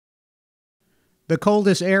The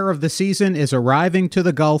coldest air of the season is arriving to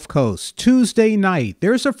the Gulf Coast. Tuesday night,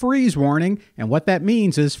 there's a freeze warning, and what that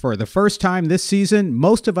means is for the first time this season,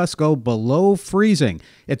 most of us go below freezing.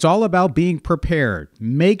 It's all about being prepared.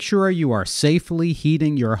 Make sure you are safely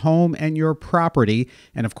heating your home and your property,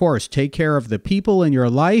 and of course, take care of the people in your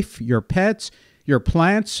life, your pets, your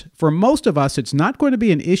plants. For most of us, it's not going to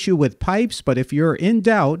be an issue with pipes, but if you're in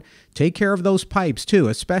doubt, take care of those pipes too,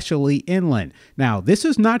 especially inland. Now, this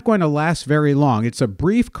is not going to last very long. It's a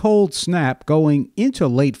brief cold snap going into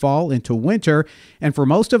late fall, into winter, and for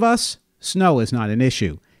most of us, snow is not an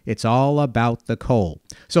issue. It's all about the cold.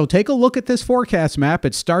 So take a look at this forecast map.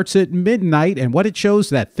 It starts at midnight, and what it shows,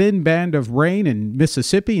 that thin band of rain in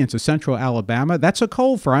Mississippi into central Alabama, that's a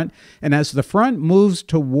cold front. And as the front moves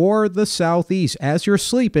toward the southeast, as you're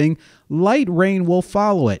sleeping, light rain will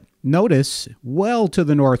follow it. Notice, well to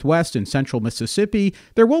the northwest in central Mississippi,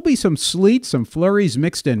 there will be some sleet, some flurries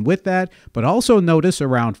mixed in with that, but also notice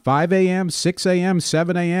around 5 a.m., 6 a.m.,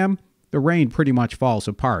 7 a.m., the rain pretty much falls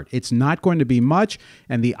apart. It's not going to be much,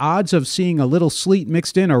 and the odds of seeing a little sleet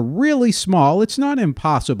mixed in are really small. It's not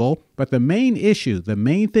impossible, but the main issue, the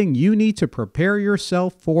main thing you need to prepare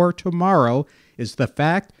yourself for tomorrow is the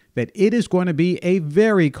fact that it is going to be a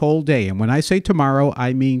very cold day. And when I say tomorrow,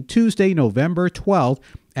 I mean Tuesday, November 12th.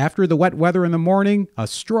 After the wet weather in the morning, a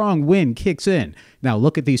strong wind kicks in. Now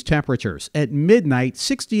look at these temperatures. At midnight,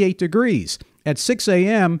 68 degrees. At 6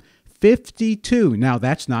 a.m., 52. Now,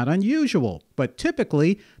 that's not unusual, but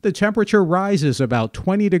typically the temperature rises about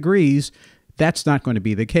 20 degrees. That's not going to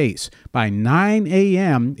be the case. By 9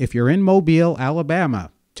 a.m., if you're in Mobile,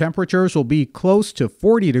 Alabama, temperatures will be close to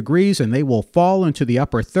 40 degrees and they will fall into the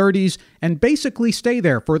upper 30s and basically stay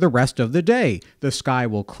there for the rest of the day. The sky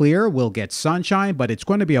will clear, we'll get sunshine, but it's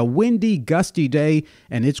going to be a windy, gusty day,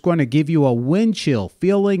 and it's going to give you a wind chill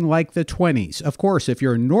feeling like the 20s. Of course, if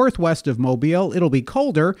you're northwest of Mobile, it'll be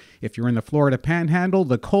colder. If you're in the Florida Panhandle,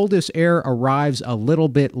 the coldest air arrives a little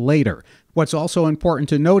bit later. What's also important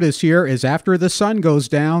to notice here is after the sun goes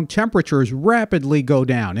down, temperatures rapidly go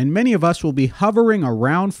down, and many of us will be hovering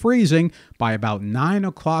around freezing by about 9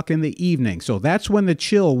 o'clock in the evening. So that's when the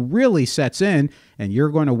chill really sets in, and you're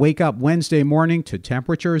going to wake up Wednesday morning to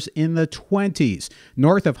temperatures in the 20s.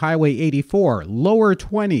 North of Highway 84, lower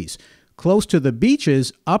 20s. Close to the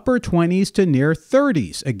beaches, upper 20s to near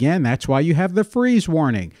 30s. Again, that's why you have the freeze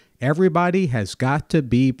warning. Everybody has got to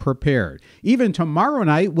be prepared. Even tomorrow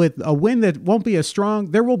night, with a wind that won't be as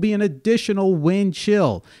strong, there will be an additional wind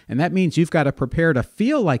chill. And that means you've got to prepare to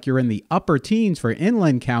feel like you're in the upper teens for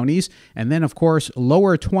inland counties, and then, of course,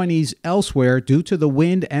 lower 20s elsewhere due to the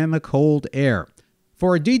wind and the cold air.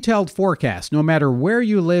 For a detailed forecast, no matter where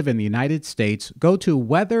you live in the United States, go to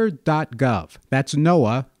weather.gov. That's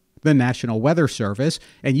NOAA, the National Weather Service,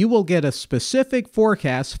 and you will get a specific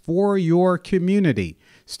forecast for your community.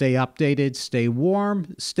 Stay updated, stay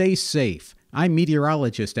warm, stay safe. I'm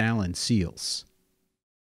meteorologist Alan Seals.